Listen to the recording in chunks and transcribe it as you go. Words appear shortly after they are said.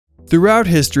Throughout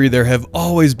history, there have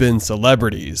always been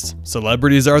celebrities.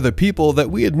 Celebrities are the people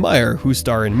that we admire who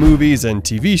star in movies and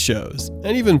TV shows,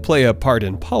 and even play a part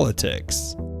in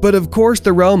politics. But of course,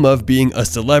 the realm of being a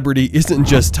celebrity isn't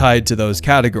just tied to those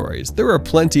categories. There are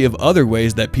plenty of other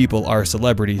ways that people are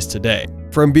celebrities today.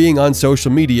 From being on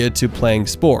social media to playing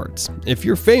sports. If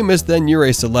you're famous, then you're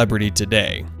a celebrity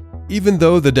today. Even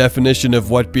though the definition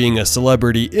of what being a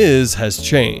celebrity is has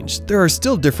changed, there are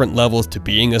still different levels to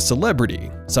being a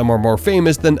celebrity. Some are more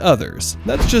famous than others.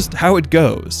 That's just how it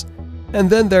goes. And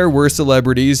then there were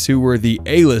celebrities who were the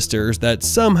A-listers that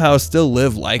somehow still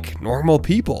live like normal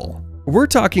people. We're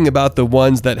talking about the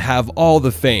ones that have all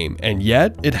the fame, and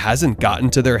yet it hasn't gotten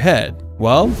to their head.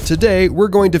 Well, today we're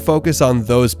going to focus on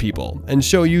those people and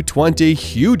show you 20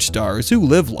 huge stars who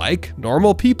live like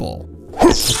normal people.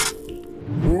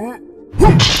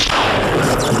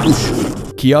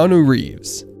 Keanu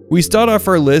Reeves. We start off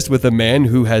our list with a man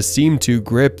who has seemed to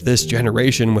grip this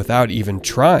generation without even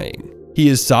trying. He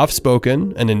is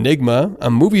soft-spoken, an enigma,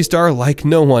 a movie star like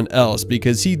no one else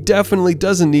because he definitely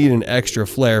doesn't need an extra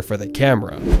flair for the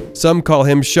camera. Some call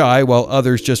him shy while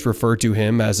others just refer to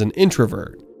him as an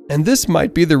introvert. And this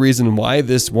might be the reason why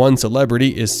this one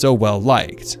celebrity is so well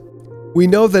liked. We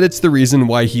know that it's the reason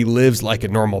why he lives like a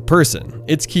normal person.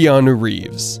 It's Keanu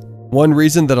Reeves. One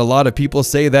reason that a lot of people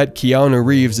say that Keanu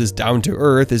Reeves is down to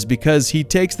earth is because he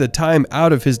takes the time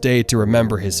out of his day to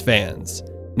remember his fans.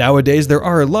 Nowadays, there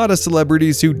are a lot of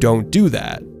celebrities who don't do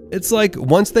that. It's like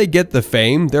once they get the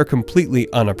fame, they're completely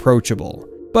unapproachable.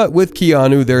 But with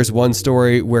Keanu, there's one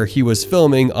story where he was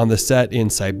filming on the set in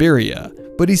Siberia,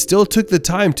 but he still took the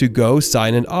time to go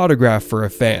sign an autograph for a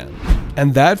fan.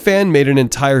 And that fan made an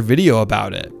entire video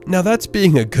about it. Now that's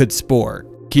being a good sport.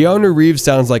 Keanu Reeves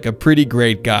sounds like a pretty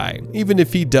great guy, even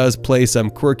if he does play some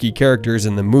quirky characters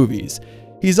in the movies.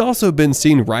 He's also been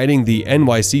seen riding the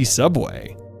NYC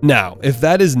subway. Now, if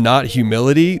that is not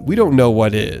humility, we don't know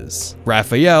what is.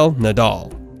 Rafael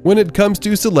Nadal. When it comes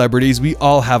to celebrities, we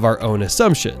all have our own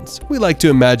assumptions. We like to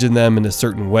imagine them in a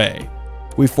certain way.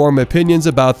 We form opinions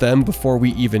about them before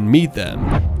we even meet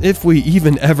them, if we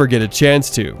even ever get a chance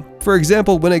to. For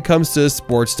example, when it comes to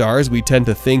sports stars, we tend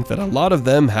to think that a lot of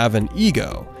them have an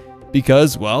ego,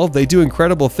 because, well, they do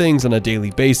incredible things on a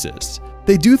daily basis.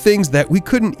 They do things that we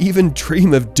couldn't even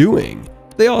dream of doing.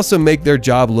 They also make their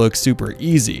job look super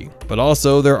easy, but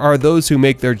also there are those who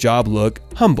make their job look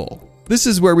humble. This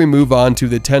is where we move on to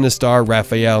the tennis star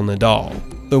Rafael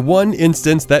Nadal. The one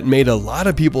instance that made a lot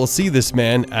of people see this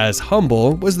man as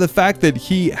humble was the fact that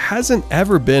he hasn't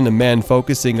ever been a man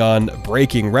focusing on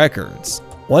breaking records.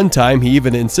 One time he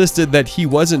even insisted that he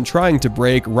wasn't trying to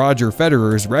break Roger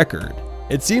Federer's record.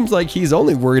 It seems like he's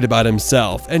only worried about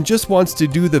himself and just wants to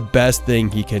do the best thing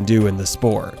he can do in the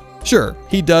sport. Sure,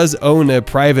 he does own a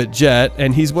private jet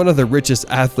and he's one of the richest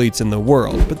athletes in the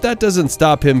world, but that doesn't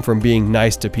stop him from being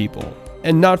nice to people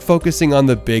and not focusing on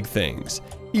the big things,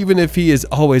 even if he is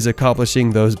always accomplishing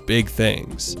those big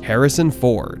things. Harrison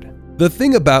Ford. The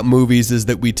thing about movies is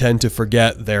that we tend to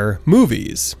forget they're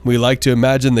movies. We like to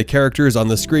imagine the characters on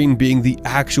the screen being the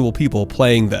actual people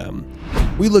playing them.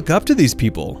 We look up to these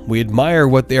people. We admire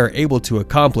what they are able to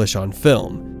accomplish on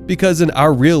film. Because in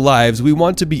our real lives, we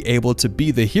want to be able to be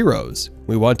the heroes.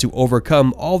 We want to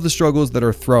overcome all the struggles that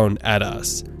are thrown at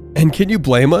us. And can you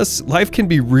blame us? Life can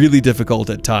be really difficult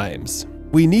at times.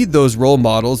 We need those role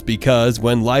models because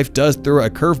when life does throw a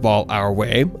curveball our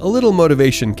way, a little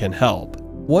motivation can help.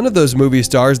 One of those movie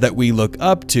stars that we look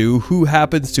up to who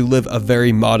happens to live a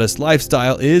very modest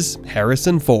lifestyle is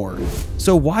Harrison Ford.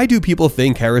 So why do people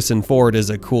think Harrison Ford is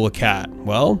a cool cat?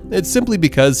 Well, it's simply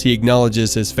because he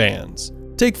acknowledges his fans.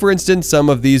 Take for instance some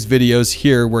of these videos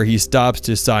here where he stops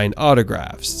to sign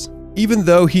autographs. Even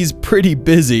though he's pretty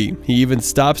busy, he even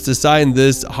stops to sign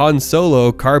this Han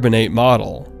Solo carbonate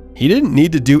model. He didn't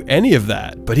need to do any of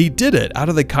that, but he did it out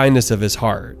of the kindness of his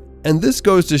heart. And this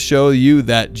goes to show you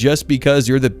that just because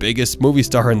you're the biggest movie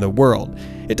star in the world,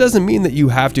 it doesn't mean that you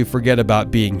have to forget about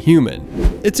being human.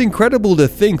 It's incredible to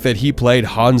think that he played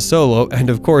Han Solo and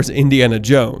of course Indiana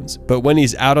Jones, but when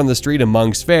he's out on the street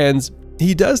amongst fans,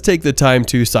 he does take the time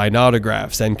to sign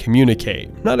autographs and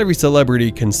communicate. Not every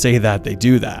celebrity can say that they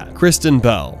do that. Kristen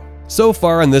Bell. So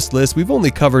far on this list, we've only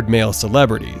covered male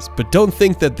celebrities, but don't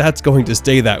think that that's going to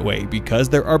stay that way because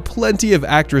there are plenty of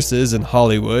actresses in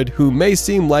Hollywood who may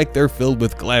seem like they're filled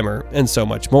with glamour and so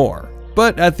much more.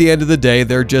 But at the end of the day,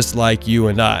 they're just like you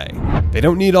and I. They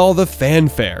don't need all the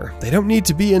fanfare. They don't need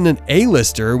to be in an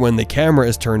A-lister when the camera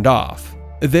is turned off.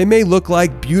 They may look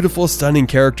like beautiful, stunning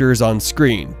characters on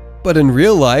screen, but in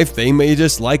real life, they may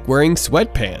just like wearing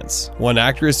sweatpants. One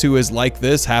actress who is like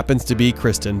this happens to be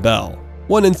Kristen Bell.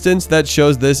 One instance that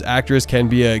shows this actress can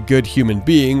be a good human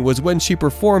being was when she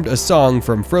performed a song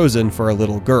from Frozen for a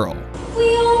little girl.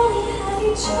 We only have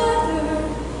each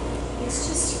other, it's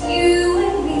just you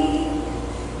and me.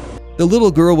 The little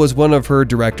girl was one of her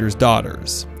director's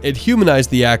daughters. It humanized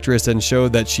the actress and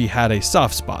showed that she had a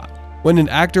soft spot. When an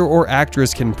actor or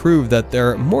actress can prove that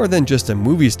they're more than just a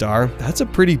movie star, that's a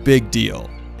pretty big deal.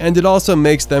 And it also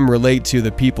makes them relate to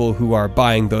the people who are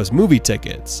buying those movie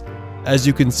tickets. As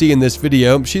you can see in this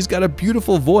video, she's got a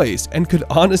beautiful voice and could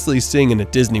honestly sing in a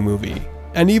Disney movie.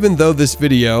 And even though this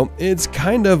video, it's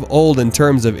kind of old in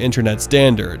terms of internet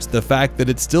standards, the fact that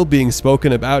it's still being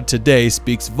spoken about today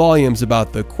speaks volumes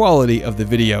about the quality of the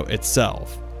video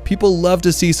itself. People love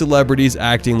to see celebrities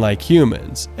acting like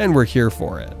humans, and we're here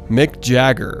for it. Mick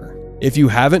Jagger. If you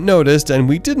haven't noticed, and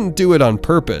we didn't do it on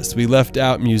purpose, we left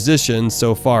out musicians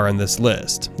so far in this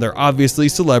list. They're obviously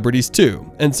celebrities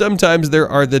too, and sometimes there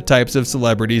are the types of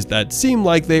celebrities that seem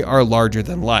like they are larger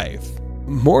than life.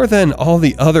 More than all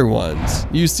the other ones.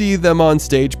 You see them on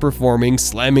stage performing,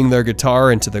 slamming their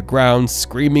guitar into the ground,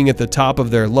 screaming at the top of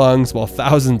their lungs while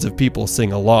thousands of people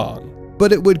sing along.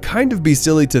 But it would kind of be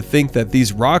silly to think that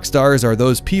these rock stars are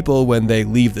those people when they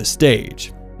leave the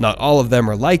stage. Not all of them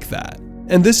are like that.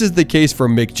 And this is the case for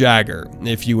Mick Jagger,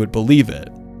 if you would believe it.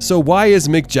 So why is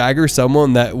Mick Jagger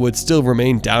someone that would still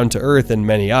remain down to earth in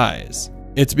many eyes?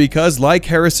 It's because, like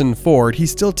Harrison Ford, he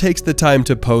still takes the time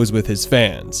to pose with his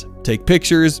fans, take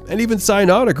pictures, and even sign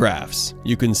autographs.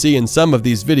 You can see in some of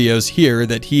these videos here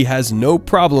that he has no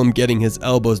problem getting his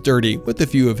elbows dirty with a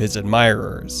few of his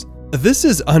admirers. This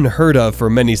is unheard of for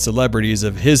many celebrities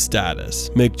of his status.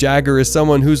 Mick Jagger is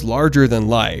someone who's larger than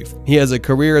life. He has a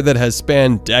career that has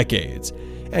spanned decades,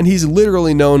 and he's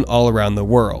literally known all around the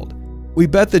world. We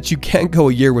bet that you can't go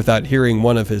a year without hearing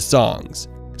one of his songs.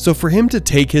 So for him to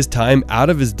take his time out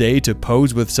of his day to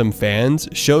pose with some fans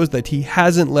shows that he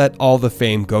hasn't let all the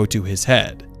fame go to his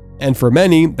head. And for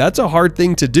many, that's a hard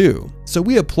thing to do, so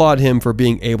we applaud him for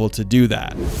being able to do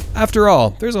that. After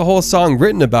all, there's a whole song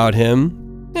written about him,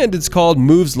 and it's called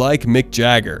Moves Like Mick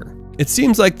Jagger. It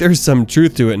seems like there's some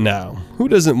truth to it now. Who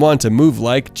doesn't want to move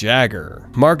like Jagger?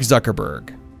 Mark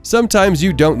Zuckerberg. Sometimes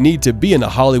you don't need to be in a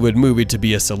Hollywood movie to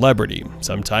be a celebrity.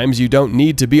 Sometimes you don't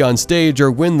need to be on stage or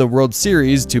win the World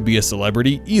Series to be a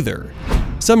celebrity either.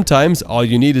 Sometimes all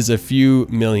you need is a few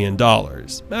 $1 million.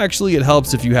 Actually, it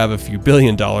helps if you have a few $1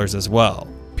 billion as well.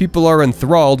 People are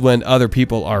enthralled when other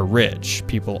people are rich.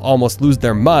 People almost lose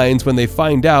their minds when they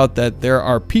find out that there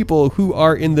are people who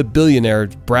are in the billionaire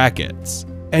brackets.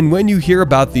 And when you hear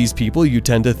about these people, you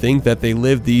tend to think that they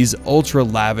live these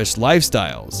ultra-lavish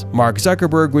lifestyles. Mark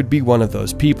Zuckerberg would be one of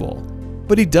those people.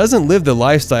 But he doesn't live the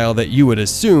lifestyle that you would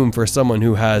assume for someone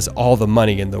who has all the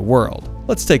money in the world.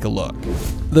 Let's take a look.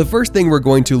 The first thing we're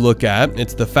going to look at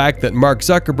is the fact that Mark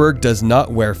Zuckerberg does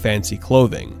not wear fancy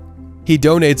clothing. He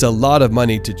donates a lot of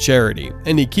money to charity,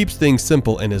 and he keeps things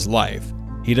simple in his life.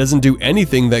 He doesn't do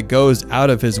anything that goes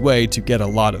out of his way to get a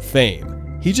lot of fame.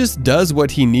 He just does what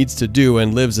he needs to do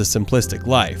and lives a simplistic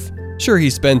life. Sure,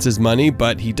 he spends his money,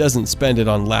 but he doesn't spend it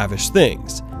on lavish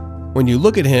things. When you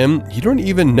look at him, you don't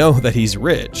even know that he's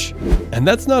rich. And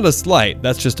that's not a slight,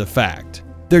 that's just a fact.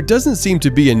 There doesn't seem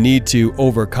to be a need to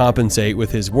overcompensate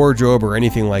with his wardrobe or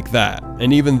anything like that,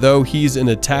 and even though he's in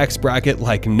a tax bracket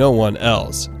like no one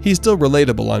else, he's still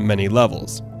relatable on many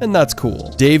levels, and that's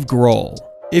cool. Dave Grohl.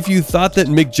 If you thought that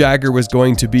Mick Jagger was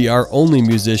going to be our only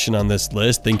musician on this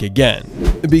list, think again.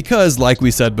 Because, like we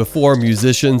said before,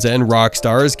 musicians and rock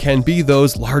stars can be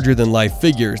those larger-than-life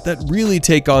figures that really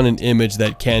take on an image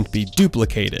that can't be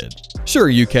duplicated. Sure,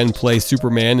 you can play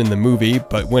Superman in the movie,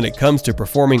 but when it comes to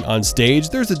performing on stage,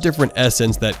 there's a different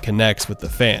essence that connects with the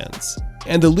fans.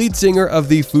 And the lead singer of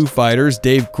the Foo Fighters,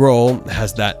 Dave Grohl,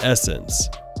 has that essence.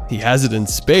 He has it in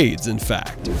spades, in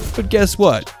fact. But guess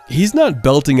what? He's not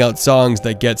belting out songs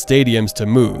that get stadiums to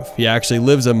move. He actually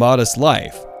lives a modest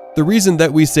life. The reason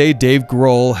that we say Dave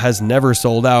Grohl has never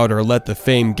sold out or let the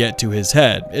fame get to his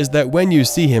head is that when you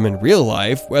see him in real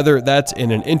life, whether that's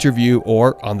in an interview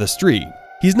or on the street,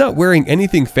 he's not wearing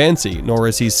anything fancy, nor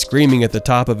is he screaming at the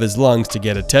top of his lungs to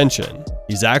get attention.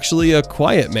 He's actually a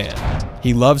quiet man.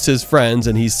 He loves his friends,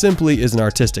 and he simply is an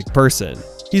artistic person.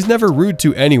 He's never rude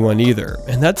to anyone either,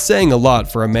 and that's saying a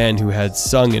lot for a man who had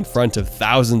sung in front of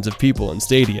thousands of people in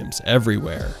stadiums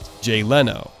everywhere. Jay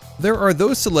Leno. There are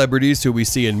those celebrities who we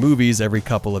see in movies every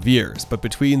couple of years, but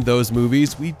between those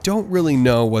movies, we don't really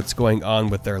know what's going on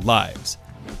with their lives.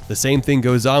 The same thing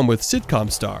goes on with sitcom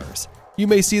stars. You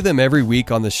may see them every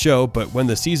week on the show, but when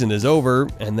the season is over,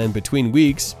 and then between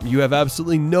weeks, you have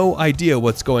absolutely no idea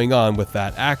what's going on with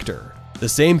that actor. The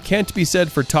same can't be said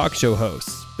for talk show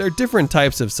hosts. They're different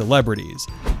types of celebrities.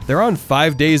 They're on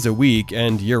 5 days a week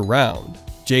and year-round.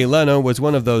 Jay Leno was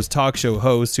one of those talk show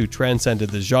hosts who transcended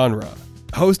the genre,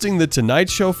 hosting The Tonight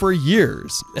Show for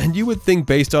years, and you would think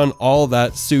based on all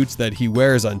that suits that he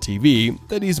wears on TV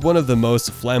that he's one of the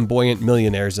most flamboyant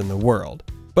millionaires in the world.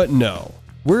 But no.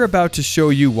 We're about to show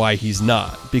you why he's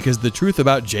not, because the truth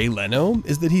about Jay Leno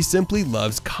is that he simply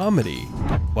loves comedy.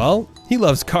 Well, he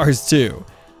loves cars too.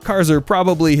 Cars are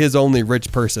probably his only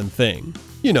rich person thing.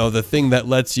 You know, the thing that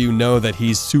lets you know that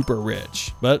he's super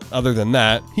rich. But other than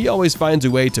that, he always finds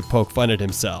a way to poke fun at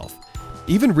himself.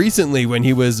 Even recently when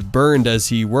he was burned as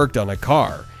he worked on a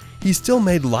car, he still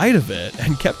made light of it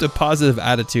and kept a positive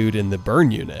attitude in the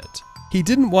burn unit. He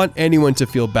didn't want anyone to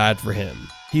feel bad for him.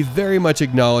 He very much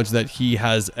acknowledged that he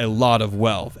has a lot of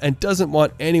wealth and doesn't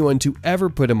want anyone to ever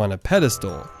put him on a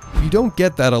pedestal. You don't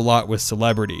get that a lot with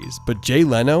celebrities, but Jay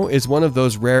Leno is one of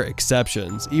those rare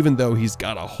exceptions, even though he's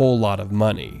got a whole lot of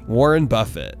money. Warren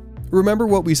Buffett. Remember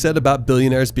what we said about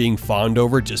billionaires being fawned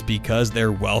over just because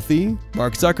they're wealthy?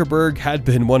 Mark Zuckerberg had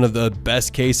been one of the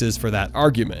best cases for that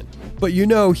argument. But you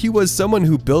know, he was someone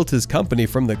who built his company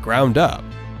from the ground up.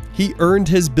 He earned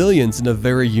his billions in a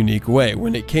very unique way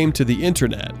when it came to the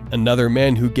internet. Another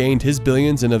man who gained his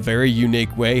billions in a very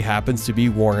unique way happens to be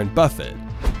Warren Buffett.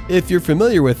 If you're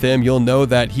familiar with him, you'll know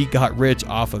that he got rich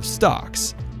off of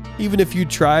stocks. Even if you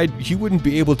tried, you wouldn't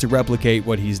be able to replicate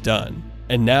what he's done.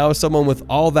 And now, someone with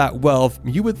all that wealth,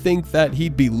 you would think that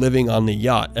he'd be living on the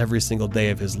yacht every single day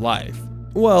of his life.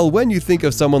 Well, when you think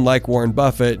of someone like Warren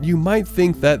Buffett, you might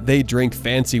think that they drink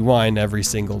fancy wine every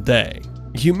single day.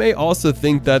 You may also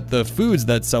think that the foods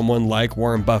that someone like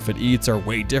Warren Buffett eats are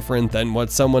way different than what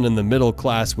someone in the middle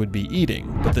class would be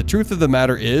eating. But the truth of the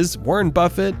matter is, Warren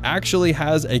Buffett actually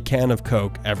has a can of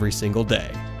Coke every single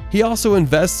day. He also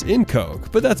invests in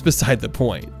Coke, but that's beside the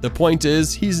point. The point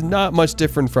is, he's not much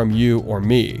different from you or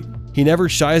me. He never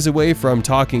shies away from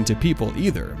talking to people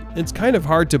either. It's kind of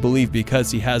hard to believe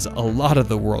because he has a lot of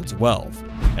the world's wealth.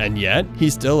 And yet,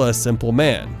 he's still a simple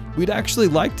man. We'd actually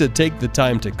like to take the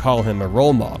time to call him a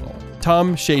role model.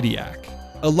 Tom Shadyac.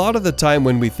 A lot of the time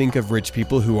when we think of rich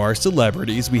people who are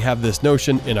celebrities, we have this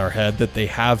notion in our head that they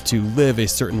have to live a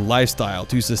certain lifestyle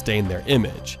to sustain their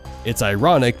image. It's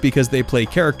ironic because they play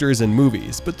characters in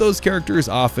movies, but those characters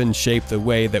often shape the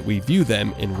way that we view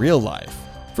them in real life.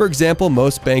 For example,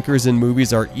 most bankers in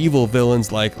movies are evil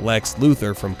villains like Lex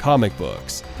Luthor from comic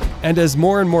books. And as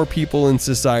more and more people in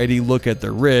society look at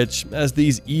the rich as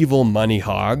these evil money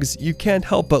hogs, you can't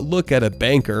help but look at a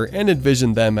banker and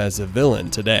envision them as a villain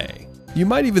today. You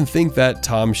might even think that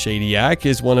Tom Shadyac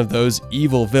is one of those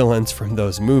evil villains from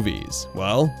those movies.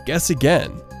 Well, guess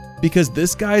again. Because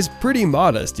this guy's pretty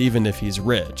modest even if he's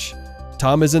rich.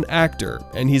 Tom is an actor,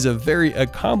 and he's a very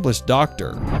accomplished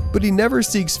doctor, but he never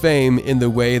seeks fame in the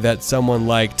way that someone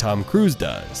like Tom Cruise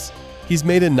does. He's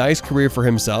made a nice career for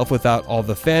himself without all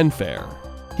the fanfare.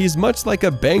 He's much like a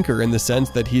banker in the sense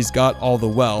that he's got all the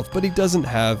wealth, but he doesn't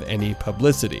have any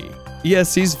publicity.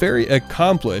 Yes, he's very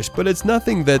accomplished, but it's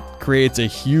nothing that creates a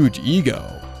huge ego.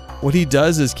 What he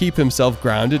does is keep himself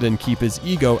grounded and keep his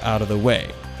ego out of the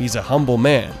way. He's a humble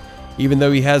man, even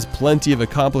though he has plenty of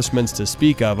accomplishments to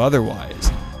speak of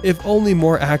otherwise. If only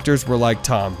more actors were like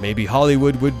Tom, maybe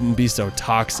Hollywood wouldn't be so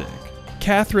toxic.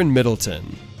 Catherine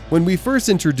Middleton. When we first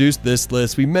introduced this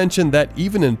list, we mentioned that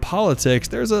even in politics,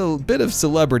 there's a bit of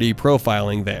celebrity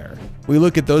profiling there. We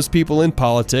look at those people in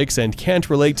politics and can't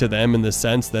relate to them in the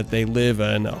sense that they live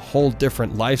in a whole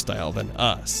different lifestyle than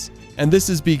us. And this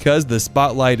is because the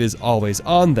spotlight is always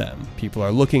on them. People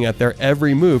are looking at their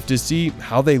every move to see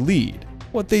how they lead,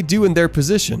 what they do in their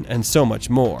position, and so much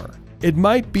more. It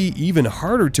might be even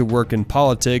harder to work in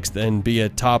politics than be a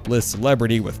top-list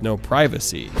celebrity with no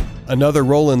privacy. Another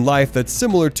role in life that's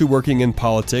similar to working in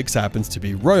politics happens to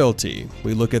be royalty.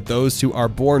 We look at those who are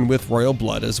born with royal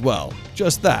blood as well.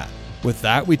 Just that. With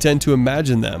that, we tend to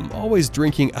imagine them always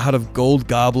drinking out of gold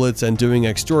goblets and doing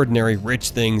extraordinary rich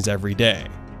things every day.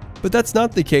 But that's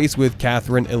not the case with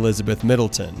Catherine Elizabeth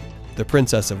Middleton, the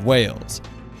Princess of Wales.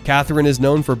 Catherine is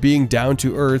known for being down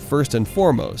to earth first and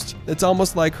foremost. It's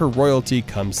almost like her royalty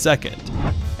comes second.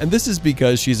 And this is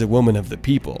because she's a woman of the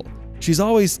people. She's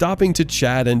always stopping to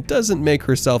chat and doesn't make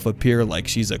herself appear like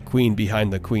she's a queen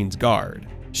behind the queen's guard.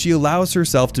 She allows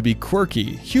herself to be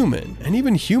quirky, human, and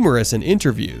even humorous in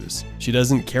interviews. She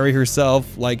doesn't carry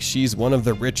herself like she's one of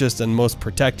the richest and most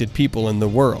protected people in the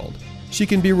world. She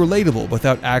can be relatable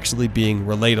without actually being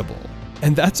relatable.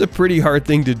 And that's a pretty hard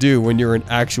thing to do when you're an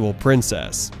actual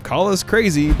princess. Call us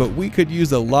crazy, but we could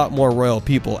use a lot more royal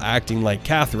people acting like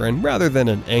Catherine rather than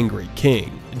an angry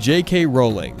king. J.K.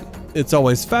 Rowling. It's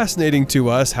always fascinating to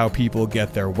us how people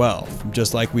get their wealth.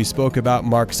 Just like we spoke about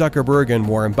Mark Zuckerberg and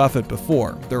Warren Buffett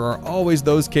before, there are always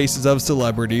those cases of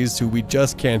celebrities who we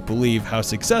just can't believe how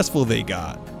successful they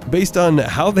got, based on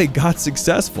how they got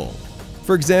successful.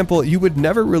 For example, you would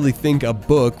never really think a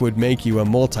book would make you a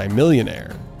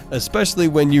multimillionaire, especially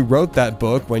when you wrote that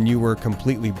book when you were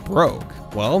completely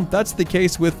broke. Well, that's the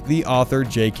case with the author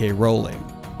J.K. Rowling.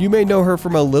 You may know her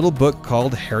from a little book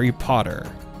called Harry Potter.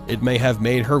 It may have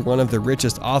made her one of the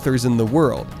richest authors in the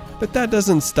world, but that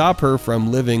doesn't stop her from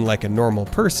living like a normal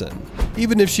person.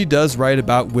 Even if she does write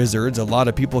about wizards, a lot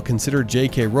of people consider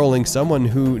J.K. Rowling someone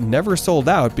who never sold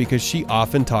out because she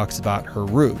often talks about her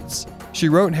roots. She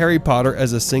wrote Harry Potter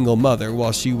as a single mother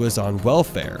while she was on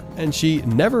welfare, and she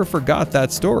never forgot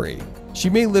that story. She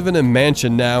may live in a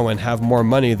mansion now and have more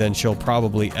money than she'll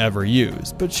probably ever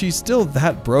use, but she's still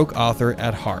that broke author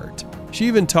at heart. She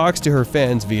even talks to her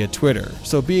fans via Twitter,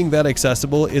 so being that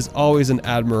accessible is always an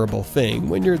admirable thing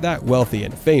when you're that wealthy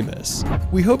and famous.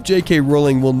 We hope J.K.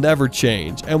 Rowling will never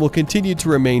change and will continue to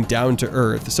remain down to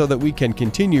earth so that we can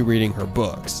continue reading her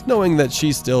books, knowing that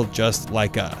she's still just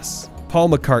like us. Paul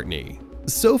McCartney.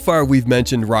 So far, we've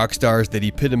mentioned rock stars that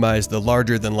epitomize the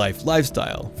larger-than-life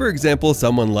lifestyle. For example,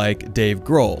 someone like Dave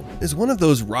Grohl is one of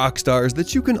those rock stars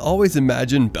that you can always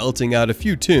imagine belting out a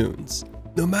few tunes.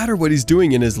 No matter what he's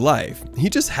doing in his life, he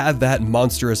just had that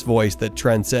monstrous voice that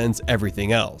transcends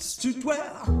everything else.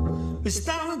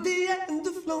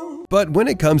 But when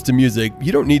it comes to music,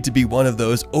 you don't need to be one of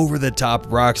those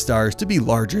over-the-top rock stars to be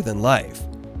larger than life.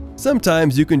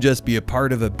 Sometimes you can just be a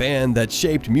part of a band that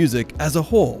shaped music as a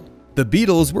whole. The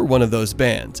Beatles were one of those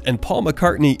bands, and Paul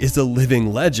McCartney is a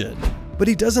living legend. But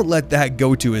he doesn't let that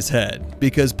go to his head,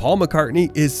 because Paul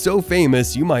McCartney is so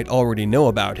famous you might already know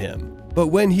about him. But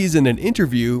when he's in an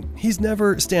interview, he's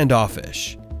never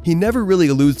standoffish. He never really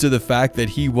alludes to the fact that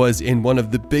he was in one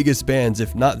of the biggest bands,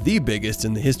 if not the biggest,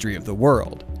 in the history of the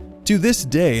world. To this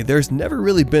day, there's never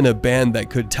really been a band that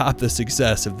could top the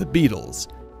success of the Beatles.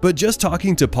 But just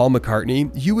talking to Paul McCartney,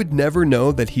 you would never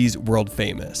know that he's world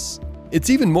famous. It's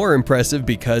even more impressive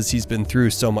because he's been through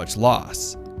so much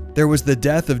loss. There was the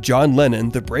death of John Lennon,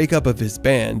 the breakup of his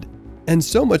band, and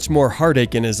so much more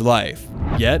heartache in his life.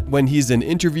 Yet, when he's in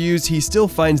interviews, he still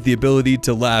finds the ability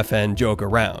to laugh and joke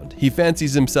around. He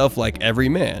fancies himself like every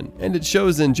man, and it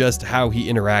shows in just how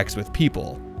he interacts with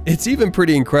people. It's even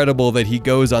pretty incredible that he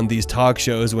goes on these talk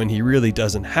shows when he really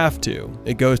doesn't have to.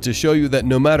 It goes to show you that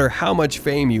no matter how much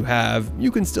fame you have, you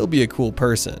can still be a cool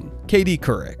person. Katie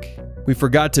Couric. We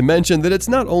forgot to mention that it's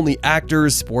not only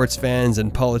actors, sports fans,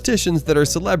 and politicians that are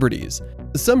celebrities.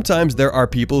 Sometimes there are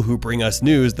people who bring us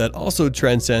news that also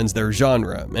transcends their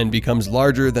genre and becomes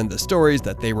larger than the stories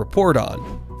that they report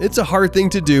on. It's a hard thing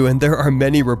to do, and there are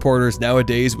many reporters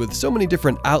nowadays with so many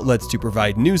different outlets to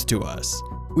provide news to us.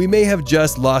 We may have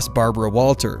just lost Barbara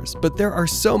Walters, but there are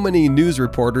so many news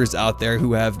reporters out there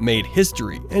who have made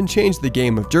history and changed the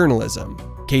game of journalism.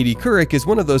 Katie Couric is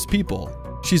one of those people.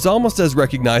 She's almost as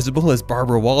recognizable as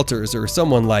Barbara Walters or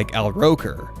someone like Al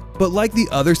Roker. But like the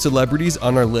other celebrities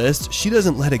on our list, she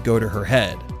doesn't let it go to her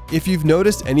head. If you've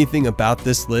noticed anything about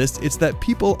this list, it's that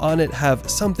people on it have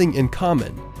something in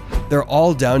common. They're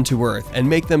all down to earth and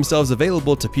make themselves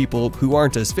available to people who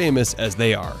aren't as famous as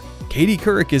they are. Katie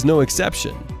Couric is no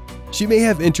exception. She may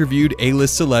have interviewed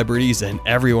A-list celebrities and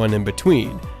everyone in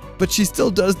between, but she still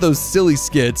does those silly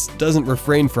skits, doesn't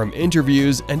refrain from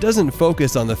interviews, and doesn't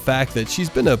focus on the fact that she's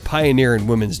been a pioneer in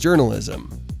women's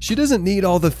journalism. She doesn't need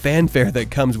all the fanfare that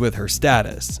comes with her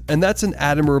status, and that's an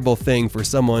admirable thing for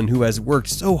someone who has worked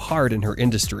so hard in her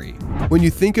industry. When you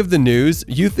think of the news,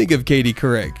 you think of Katie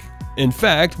Couric. In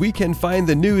fact, we can find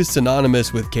the news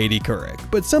synonymous with Katie Couric,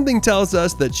 but something tells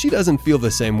us that she doesn't feel the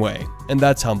same way, and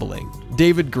that's humbling.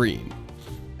 David Green.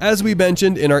 As we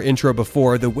mentioned in our intro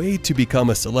before, the way to become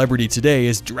a celebrity today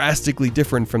is drastically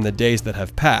different from the days that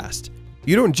have passed.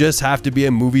 You don't just have to be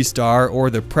a movie star or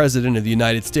the president of the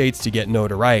United States to get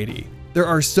notoriety. There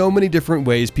are so many different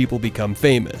ways people become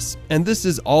famous, and this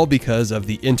is all because of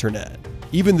the internet.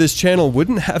 Even this channel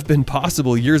wouldn't have been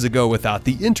possible years ago without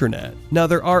the internet. Now,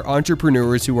 there are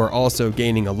entrepreneurs who are also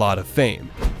gaining a lot of fame.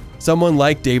 Someone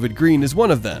like David Green is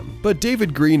one of them, but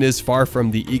David Green is far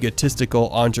from the egotistical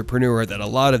entrepreneur that a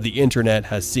lot of the internet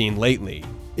has seen lately.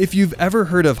 If you've ever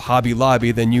heard of Hobby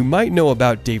Lobby, then you might know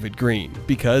about David Green,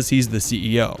 because he's the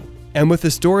CEO. And with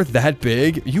a store that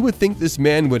big, you would think this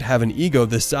man would have an ego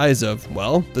the size of,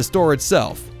 well, the store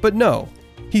itself. But no,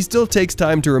 he still takes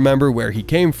time to remember where he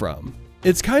came from.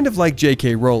 It's kind of like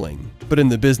J.K. Rowling, but in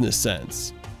the business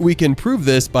sense. We can prove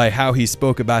this by how he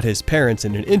spoke about his parents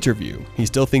in an interview. He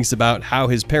still thinks about how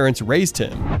his parents raised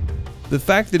him. The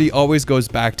fact that he always goes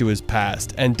back to his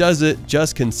past and does it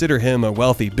just consider him a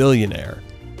wealthy billionaire.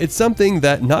 It's something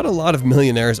that not a lot of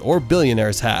millionaires or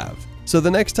billionaires have. So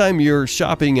the next time you're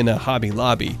shopping in a Hobby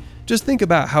Lobby, just think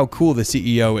about how cool the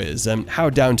CEO is and how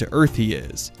down to earth he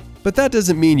is. But that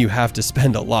doesn't mean you have to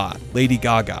spend a lot. Lady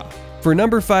Gaga. For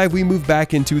number 5, we move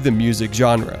back into the music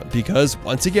genre because,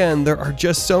 once again, there are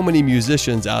just so many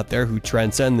musicians out there who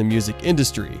transcend the music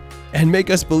industry and make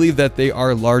us believe that they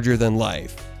are larger than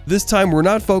life. This time we're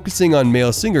not focusing on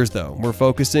male singers though, we're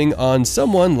focusing on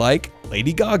someone like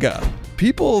Lady Gaga.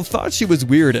 People thought she was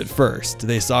weird at first,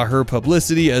 they saw her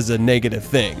publicity as a negative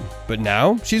thing, but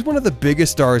now she's one of the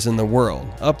biggest stars in the world,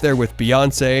 up there with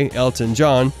Beyonce, Elton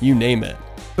John, you name it.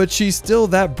 But she's still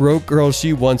that broke girl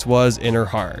she once was in her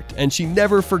heart, and she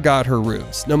never forgot her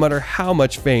roots, no matter how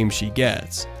much fame she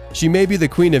gets. She may be the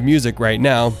queen of music right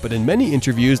now, but in many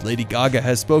interviews, Lady Gaga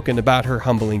has spoken about her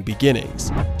humbling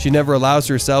beginnings. She never allows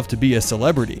herself to be a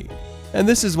celebrity. And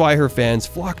this is why her fans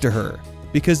flock to her,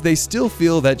 because they still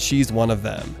feel that she's one of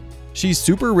them. She's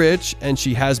super rich and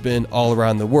she has been all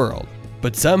around the world,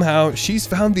 but somehow she's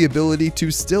found the ability to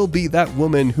still be that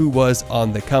woman who was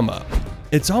on the come up.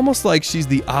 It's almost like she's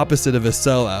the opposite of a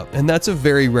sellout, and that's a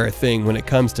very rare thing when it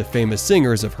comes to famous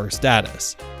singers of her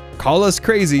status. Call us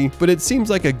crazy, but it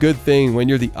seems like a good thing when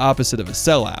you're the opposite of a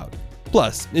sellout.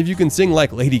 Plus, if you can sing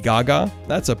like Lady Gaga,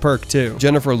 that's a perk too.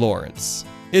 Jennifer Lawrence.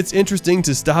 It's interesting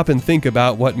to stop and think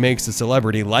about what makes a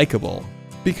celebrity likable,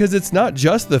 because it's not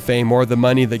just the fame or the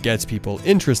money that gets people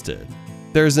interested.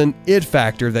 There's an it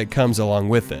factor that comes along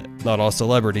with it. Not all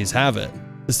celebrities have it.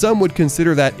 Some would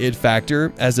consider that it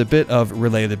factor as a bit of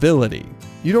relatability.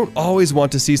 You don't always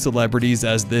want to see celebrities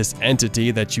as this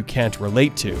entity that you can't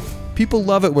relate to. People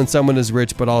love it when someone is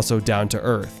rich but also down to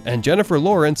earth, and Jennifer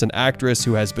Lawrence, an actress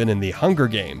who has been in The Hunger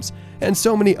Games and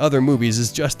so many other movies,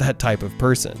 is just that type of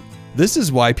person. This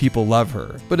is why people love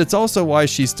her, but it's also why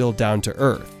she's still down to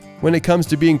earth. When it comes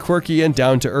to being quirky and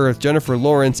down to earth, Jennifer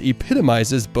Lawrence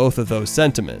epitomizes both of those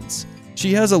sentiments.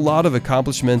 She has a lot of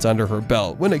accomplishments under her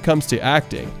belt when it comes to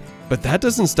acting, but that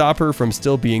doesn't stop her from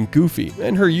still being goofy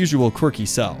and her usual quirky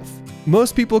self.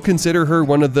 Most people consider her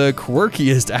one of the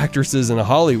quirkiest actresses in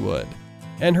Hollywood,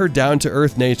 and her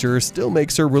down-to-earth nature still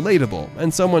makes her relatable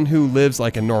and someone who lives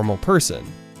like a normal person.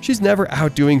 She's never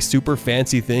out doing super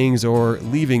fancy things or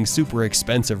leaving super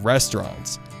expensive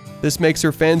restaurants. This makes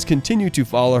her fans continue to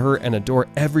follow her and adore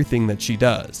everything that she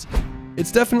does.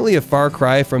 It's definitely a far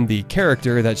cry from the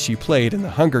character that she played in The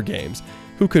Hunger Games,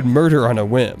 who could murder on a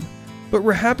whim. But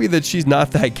we're happy that she's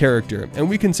not that character, and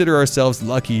we consider ourselves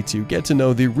lucky to get to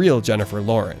know the real Jennifer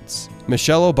Lawrence.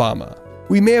 Michelle Obama.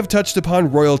 We may have touched upon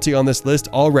royalty on this list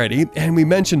already, and we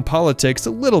mentioned politics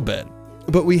a little bit,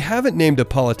 but we haven't named a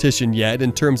politician yet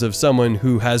in terms of someone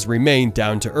who has remained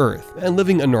down to earth and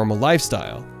living a normal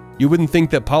lifestyle. You wouldn't think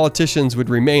that politicians would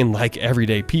remain like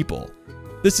everyday people.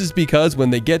 This is because when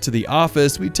they get to the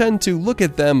office, we tend to look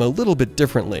at them a little bit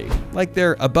differently, like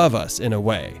they're above us in a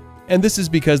way. And this is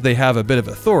because they have a bit of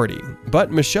authority,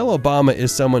 but Michelle Obama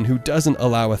is someone who doesn't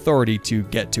allow authority to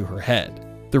get to her head.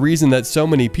 The reason that so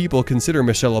many people consider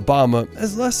Michelle Obama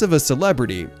as less of a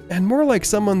celebrity and more like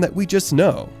someone that we just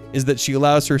know is that she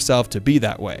allows herself to be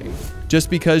that way. Just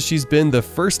because she's been the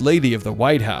first lady of the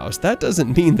White House, that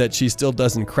doesn't mean that she still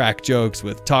doesn't crack jokes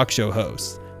with talk show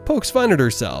hosts, pokes fun at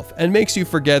herself, and makes you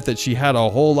forget that she had a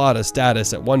whole lot of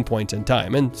status at one point in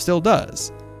time and still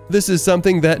does. This is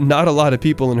something that not a lot of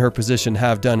people in her position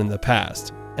have done in the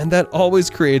past, and that always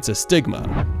creates a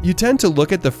stigma. You tend to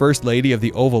look at the First Lady of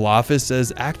the Oval Office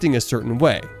as acting a certain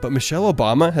way, but Michelle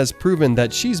Obama has proven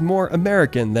that she's more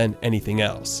American than anything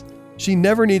else. She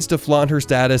never needs to flaunt her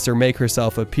status or make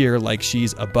herself appear like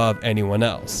she's above anyone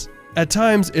else. At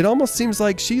times, it almost seems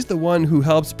like she's the one who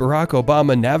helps Barack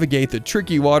Obama navigate the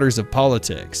tricky waters of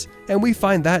politics, and we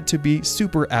find that to be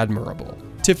super admirable.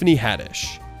 Tiffany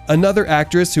Haddish. Another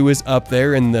actress who is up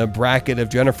there in the bracket of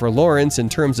Jennifer Lawrence in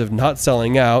terms of not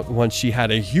selling out once she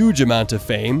had a huge amount of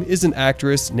fame is an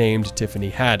actress named Tiffany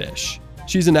Haddish.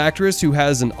 She's an actress who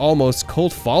has an almost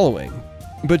cult following,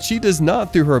 but she does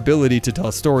not through her ability to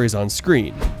tell stories on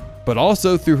screen, but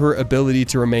also through her ability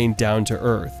to remain down to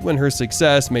earth when her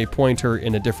success may point her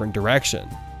in a different direction.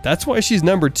 That's why she's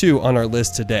number 2 on our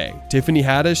list today. Tiffany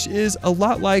Haddish is a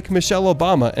lot like Michelle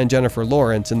Obama and Jennifer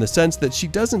Lawrence in the sense that she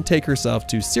doesn't take herself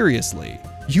too seriously.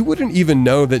 You wouldn't even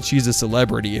know that she's a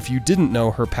celebrity if you didn't know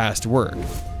her past work.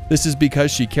 This is because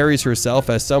she carries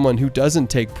herself as someone who doesn't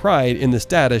take pride in the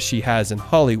status she has in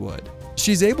Hollywood.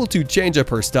 She's able to change up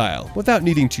her style without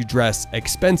needing to dress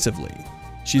expensively.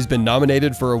 She's been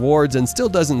nominated for awards and still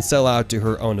doesn't sell out to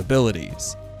her own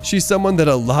abilities. She's someone that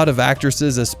a lot of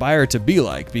actresses aspire to be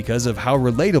like because of how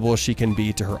relatable she can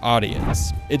be to her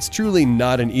audience. It's truly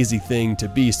not an easy thing to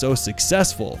be so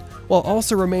successful while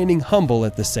also remaining humble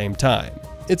at the same time.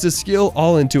 It's a skill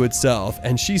all into itself,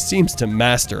 and she seems to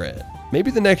master it. Maybe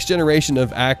the next generation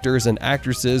of actors and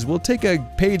actresses will take a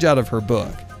page out of her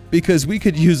book, because we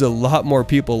could use a lot more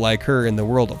people like her in the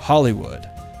world of Hollywood.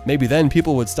 Maybe then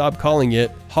people would stop calling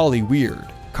it Holly Weird.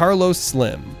 Carlos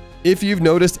Slim. If you've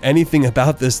noticed anything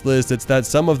about this list, it's that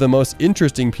some of the most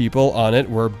interesting people on it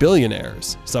were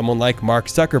billionaires. Someone like Mark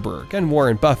Zuckerberg and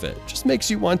Warren Buffett just makes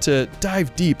you want to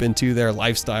dive deep into their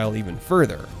lifestyle even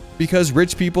further. Because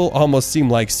rich people almost seem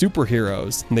like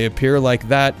superheroes, they appear like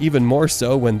that even more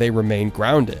so when they remain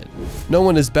grounded. No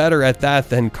one is better at that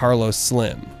than Carlos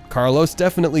Slim. Carlos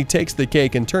definitely takes the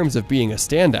cake in terms of being a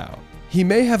standout. He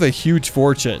may have a huge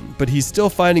fortune, but he's still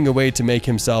finding a way to make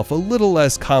himself a little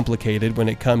less complicated when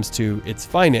it comes to its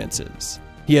finances.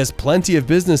 He has plenty of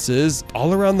businesses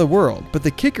all around the world, but the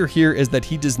kicker here is that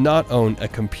he does not own a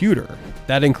computer.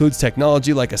 That includes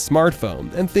technology like a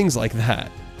smartphone and things like that.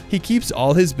 He keeps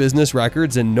all his business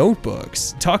records in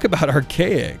notebooks. Talk about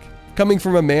archaic. Coming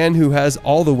from a man who has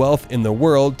all the wealth in the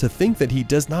world, to think that he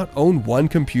does not own one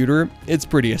computer, it's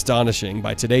pretty astonishing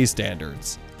by today's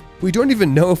standards. We don't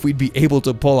even know if we'd be able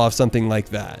to pull off something like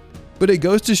that. But it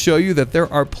goes to show you that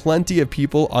there are plenty of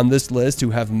people on this list who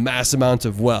have mass amounts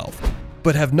of wealth,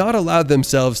 but have not allowed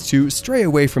themselves to stray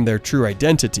away from their true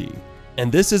identity.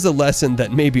 And this is a lesson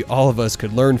that maybe all of us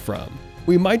could learn from.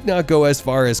 We might not go as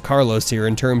far as Carlos here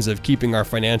in terms of keeping our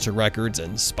financial records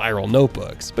in spiral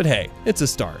notebooks, but hey, it's a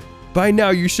start. By now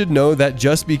you should know that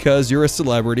just because you're a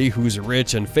celebrity who's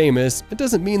rich and famous, it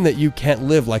doesn't mean that you can't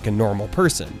live like a normal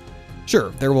person.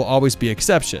 Sure, there will always be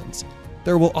exceptions.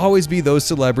 There will always be those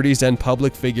celebrities and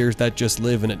public figures that just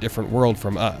live in a different world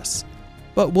from us.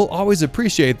 But we'll always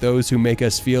appreciate those who make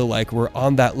us feel like we're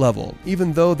on that level,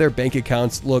 even though their bank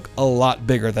accounts look a lot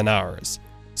bigger than ours.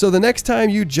 So the next time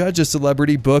you judge a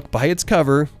celebrity book by its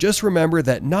cover, just remember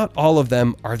that not all of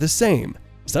them are the same.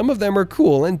 Some of them are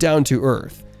cool and down to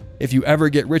earth. If you ever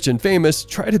get rich and famous,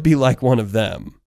 try to be like one of them.